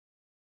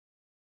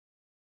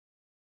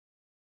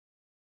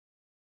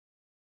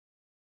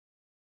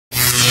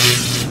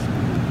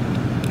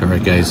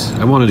Alright guys,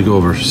 I wanted to go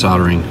over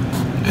soldering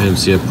and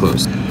see up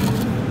close.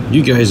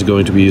 You guys are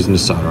going to be using the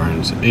solder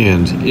irons,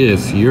 and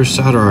if your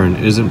solder iron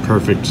isn't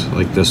perfect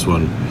like this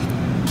one,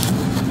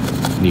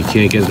 you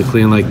can't get it to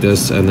clean like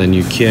this, and then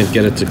you can't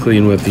get it to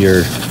clean with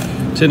your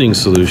tinning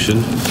solution,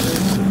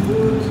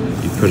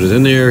 you put it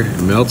in there,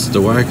 it melts the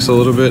wax a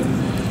little bit,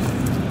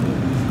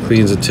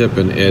 cleans the tip,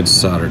 and adds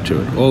solder to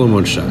it all in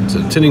one shot.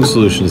 So tinning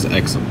solution is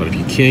excellent, but if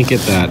you can't get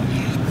that,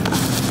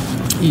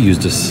 you use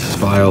this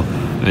file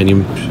and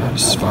you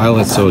file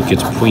it so it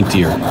gets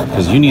pointier,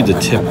 because you need the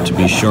tip to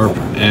be sharp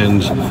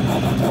and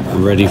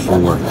ready for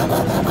work.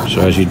 So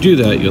as you do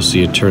that, you'll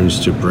see it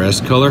turns to brass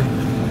color.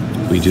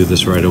 We do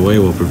this right away,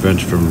 we'll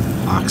prevent it from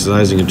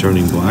oxidizing and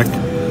turning black.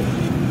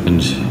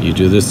 And you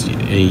do this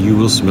and you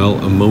will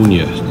smell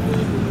ammonia.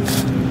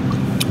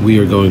 We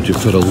are going to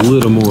put a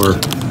little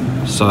more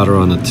solder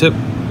on the tip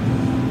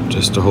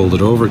just to hold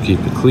it over,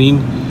 keep it clean,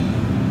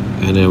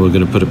 and then we're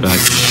going to put it back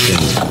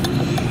in.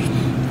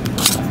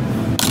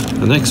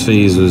 The next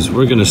phase is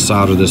we're going to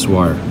solder this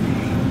wire.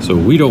 So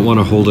we don't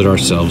want to hold it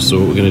ourselves, so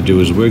what we're going to do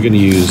is we're going to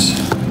use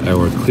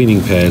our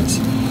cleaning pads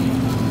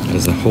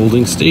as a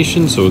holding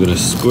station. So we're going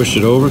to squish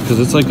it over because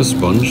it's like a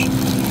sponge,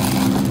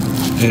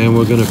 and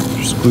we're going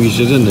to squeeze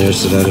it in there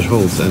so that it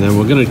holds, and then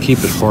we're going to keep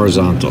it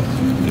horizontal.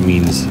 It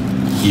means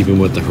even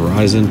with the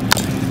horizon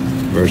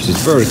versus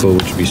vertical,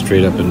 which would be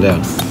straight up and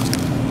down.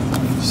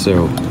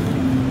 So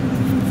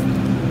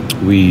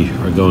we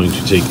are going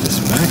to take this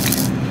back,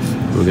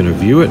 we're going to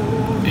view it,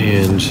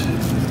 and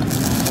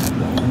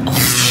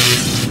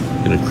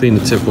I'm going to clean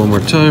the tip one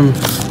more time.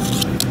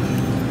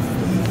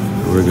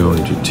 We're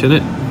going to tin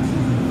it,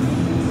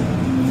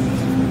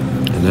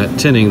 and that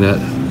tinning,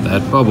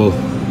 that bubble,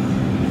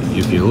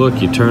 if you look,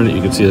 you turn it,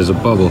 you can see there's a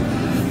bubble.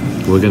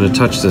 We're going to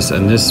touch this,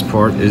 and this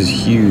part is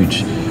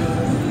huge.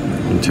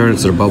 And turn it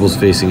so the bubble's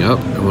facing up,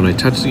 and when I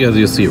touch together,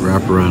 you'll see it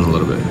wrap around a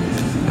little bit.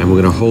 And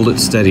we're going to hold it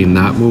steady,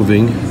 not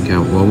moving.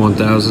 Count 1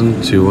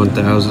 1000, 2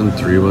 1000,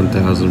 3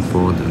 1000,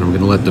 4 1000. And I'm going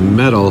to let the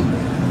metal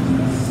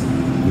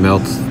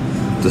melt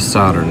the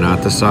solder,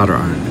 not the solder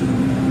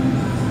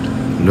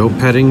iron. No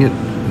petting it,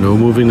 no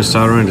moving the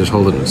solder iron, just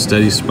hold it in a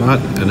steady spot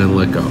and then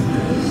let go.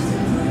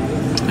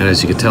 And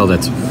as you can tell,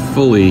 that's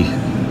fully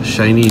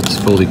shiny, it's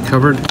fully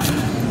covered.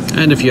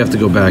 And if you have to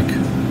go back,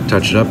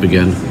 touch it up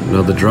again,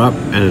 another drop,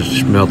 and it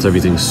just melts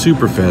everything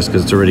super fast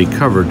because it's already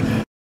covered.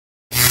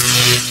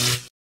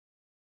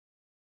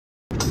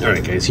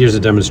 Alright guys, here's a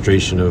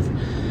demonstration of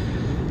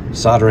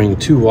soldering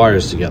 2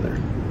 wires together.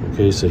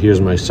 Okay, so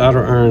here's my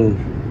solder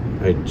iron.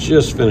 I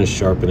just finished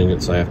sharpening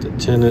it, so I have to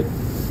tin it.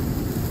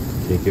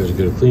 Okay, give it a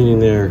good cleaning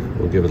there.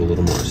 We'll give it a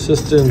little more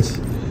assistance.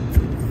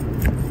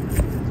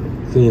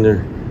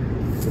 Cleaner,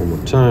 one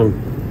more time.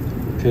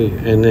 Okay,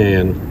 and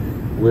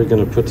then we're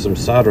going to put some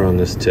solder on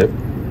this tip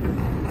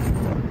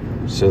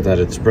so that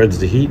it spreads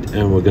the heat,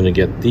 and we're going to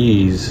get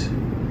these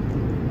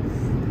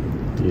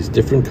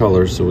different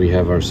colors. So we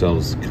have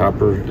ourselves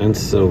copper and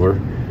silver,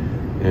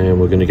 and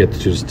we're going to get the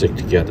two to stick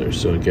together.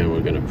 So again,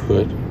 we're going to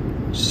put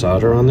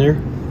solder on there,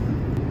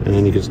 and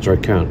then you can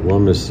start counting.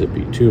 1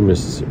 Mississippi, 2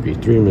 Mississippi,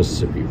 3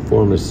 Mississippi,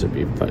 4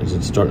 Mississippi, 5.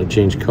 It's starting to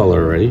change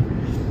color already.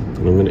 And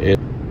I'm going to add,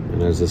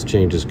 and as this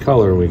changes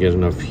color and we get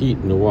enough heat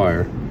in the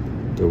wire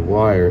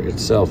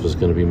itself is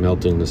going to be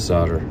melting the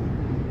solder,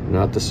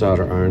 not the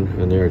solder iron.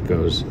 And there it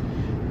goes.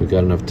 We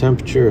got enough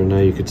temperature, and now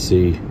you can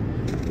see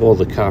all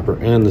the copper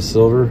and the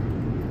silver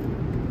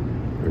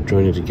are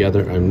joining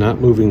together. I'm not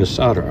moving the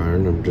solder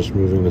iron, I'm just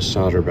moving the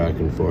solder back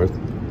and forth.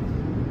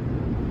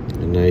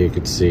 And now you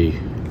can see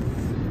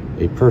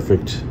a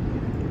perfect,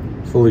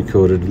 fully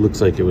coated,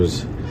 looks like it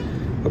was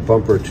a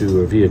bumper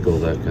to a vehicle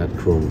that got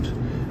chromed.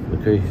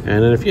 Okay,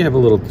 and then if you have a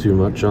little too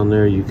much on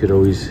there, you could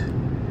always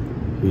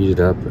heat it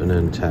up and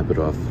then tap it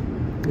off.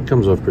 It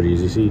comes off pretty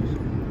easy. See,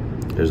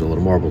 there's a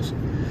little marbles.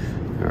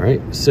 All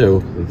right, so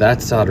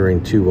that's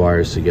soldering 2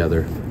 wires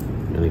together.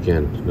 And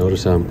again,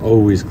 notice how I'm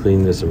always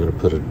cleaning this. I'm going to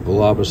put a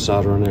blob of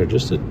solder on there,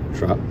 just a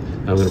drop.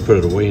 I'm going to put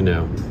it away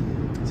now.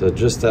 So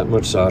just that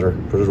much solder,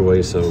 put it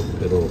away so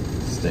it'll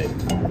stay.